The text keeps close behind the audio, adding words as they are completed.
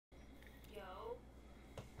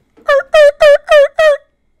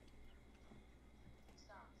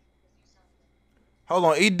Hold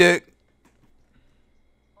on, eat dick.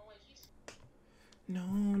 No.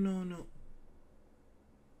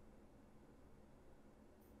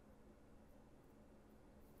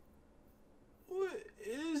 What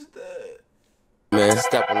is that? Man,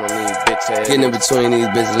 stepping on these bitch ass. Getting in between these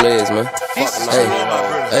bitch legs, man.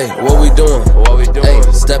 Hey, what we doing? Hey,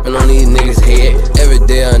 stepping on these niggas' head. Every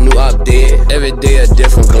day I knew I'm dead. Every day a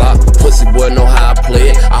different Glock. Pussy boy know how I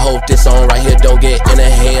play it. I hope this song right here don't get in the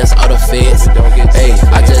hands of the feds. Hey,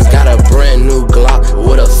 I just got a brand new Glock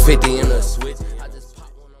with a 50 in the switch. I just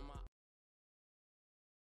pop one on my.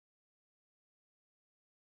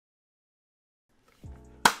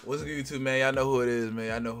 What's good, YouTube, man? Y'all know who it is, man.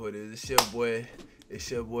 Y'all know who it is. It's your boy. It's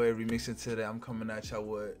your boy remixing today. I'm coming at y'all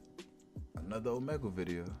with another Omega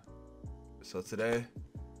video. So today,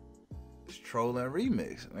 it's trolling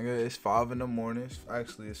remix. Nigga, it's 5 in the morning.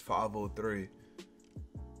 Actually, it's 5:03.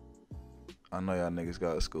 I know y'all niggas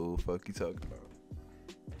got school. Fuck you talking about.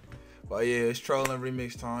 But yeah, it's trolling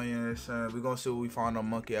remix time. You know what I'm saying? We're gonna see what we find on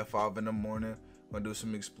Monkey at 5 in the morning. Gonna do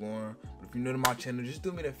some exploring. But if you're new to my channel, just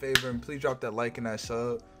do me a favor and please drop that like and that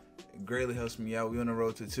sub. It greatly helps me out. We on the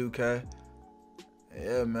road to 2K.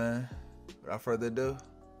 Yeah, man. Without further ado,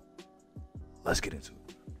 let's get into it.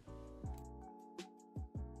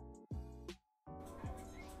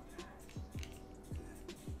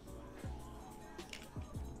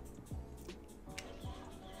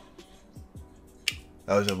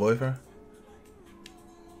 That was your boyfriend?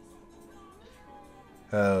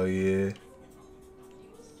 Hell yeah.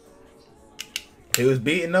 He was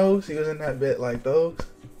beating those? He was in that bit like those?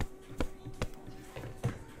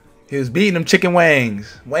 He was beating them chicken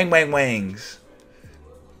wings. Wings.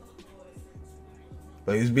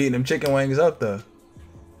 But he was beating them chicken wings up though.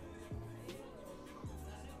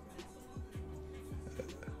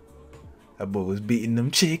 That boy was beating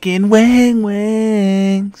them chicken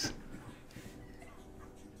wings.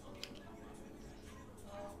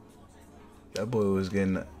 That boy was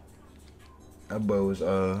getting, that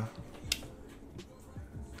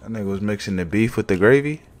nigga was mixing the beef with the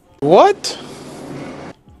gravy. What?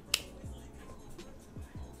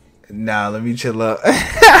 Nah, let me chill out.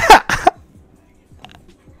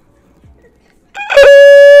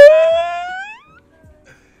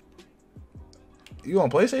 You on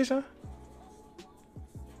PlayStation?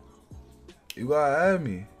 You gotta add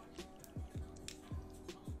me.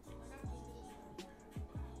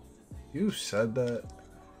 You said that.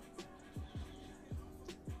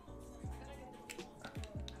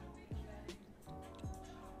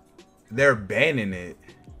 They're banning it.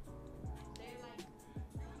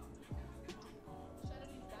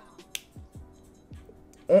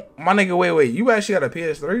 Oh, my nigga, wait. You actually got a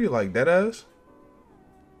PS3? Like that ass?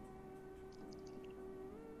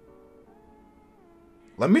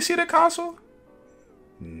 Let me see the console.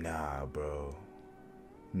 Nah, bro.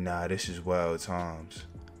 Nah, this is wild times.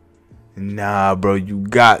 Nah, bro, you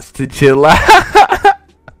got to chill out.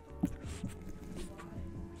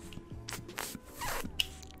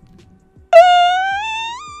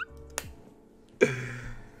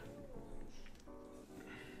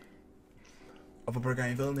 Upper Perk, I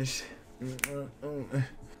ain't feeling this. That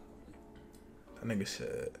nigga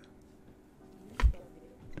said,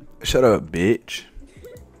 shut up, bitch.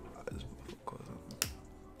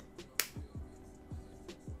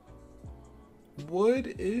 What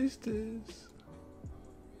is this?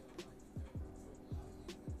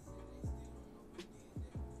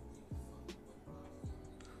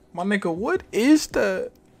 My nigga, what is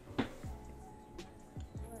that?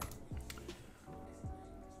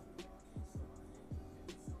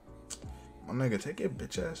 My nigga, take your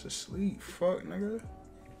bitch ass to sleep. Fuck, nigga.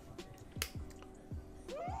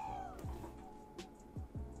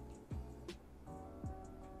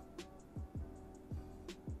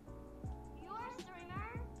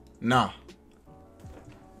 Nah.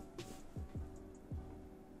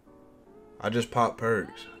 I just popped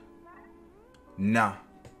perks. Nah.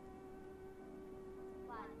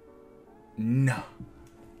 Nah.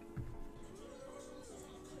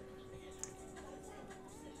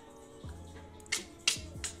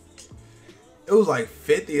 It was like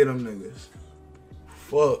 50 of them niggas.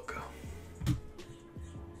 Fuck.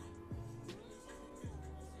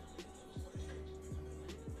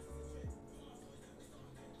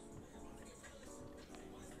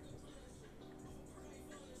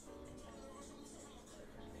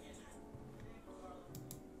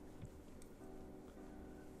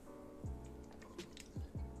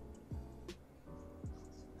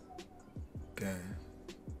 Okay.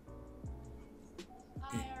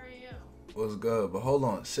 Hi, how are you? What's good? But hold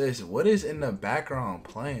on, sis, what is in the background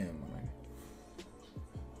playing, man?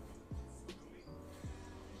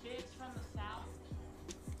 Bigs from the south.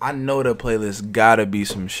 I know the playlist gotta be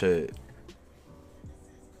some shit.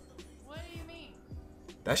 What do you mean?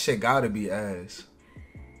 That shit gotta be ass.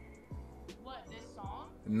 What, this song?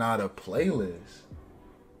 Not a playlist.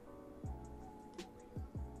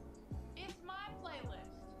 It's my playlist.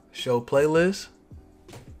 Show playlist?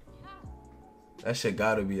 Yeah. That shit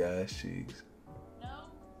gotta be ass cheeks. No.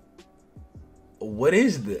 What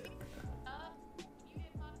is that? You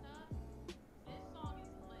get fucked up. This song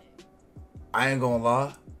is lit. I ain't gonna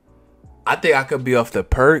lie. I think I could be off the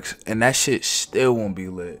perks and that shit still won't be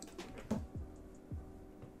lit.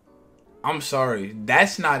 I'm sorry.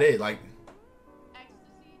 That's not it. Like,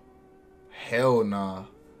 Ecstasy? hell nah.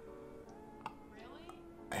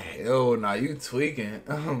 Really? Hell nah. You tweaking.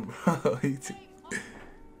 Bro, you Hey, fuck.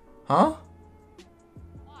 huh?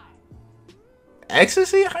 Why?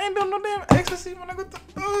 Ecstasy? I ain't doing no damn ecstasy when I go to the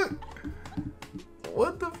fuck.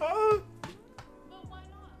 What the fuck? But why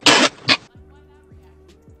not? Like, why that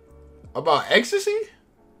reaction? About ecstasy? Yeah.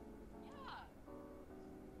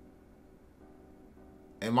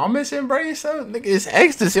 Am I missing brain cells? Nigga, it's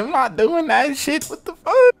ecstasy. I'm not doing that shit. What the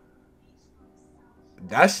fuck?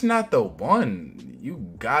 That's not the one. You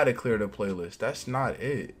gotta clear the playlist. That's not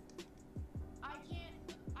it. I can't.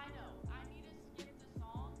 I know. I need to skip the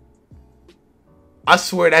song. I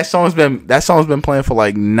swear that song's been playing for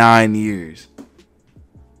like 9 years.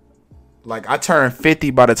 Like I turned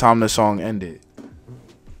 50 by the time the song ended.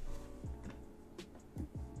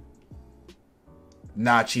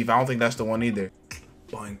 Nah, Chief, I don't think that's the one either.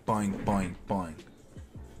 Boing, boing, boing, boing.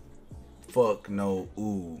 Fuck no,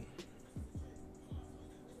 ooh.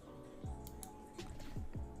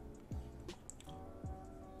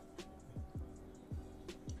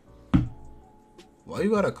 Why you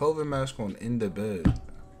got a COVID mask on in the bed?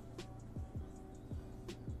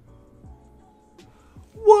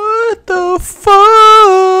 What the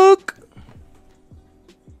fuck?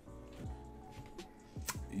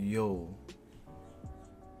 Yo.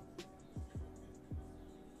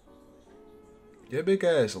 Your big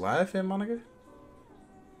ass laughing, my nigga?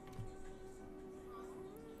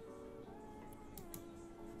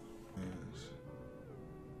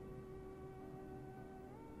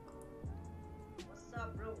 What's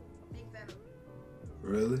up, bro? Big fan of you.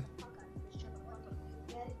 Really?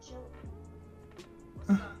 What's up,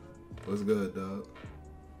 bro? What's good, dog?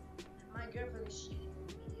 My girlfriend is cheating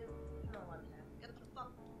with me. You know what, man? Get the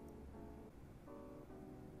fuck.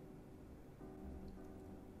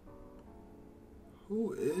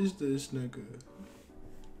 Who is this nigga?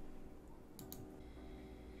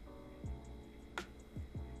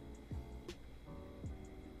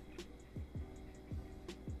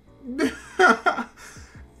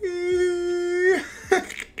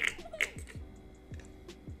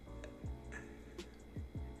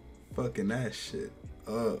 Fucking that shit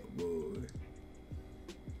up, boy.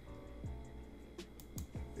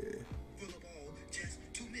 Yeah. For the ball, just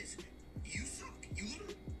 2 minutes. You suck. You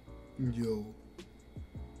little. Yo.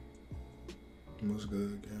 What's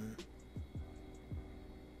good, gang?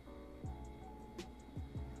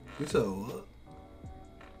 You said what?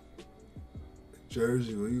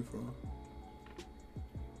 Jersey, where you from?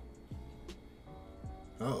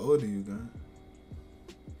 How old are you, gang?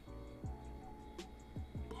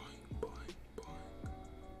 Boing, boing, boing.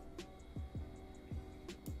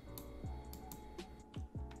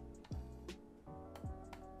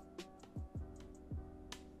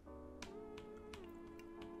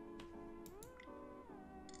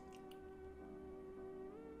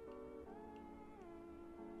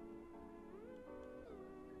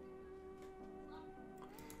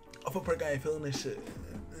 I feel like I ain't feeling this shit.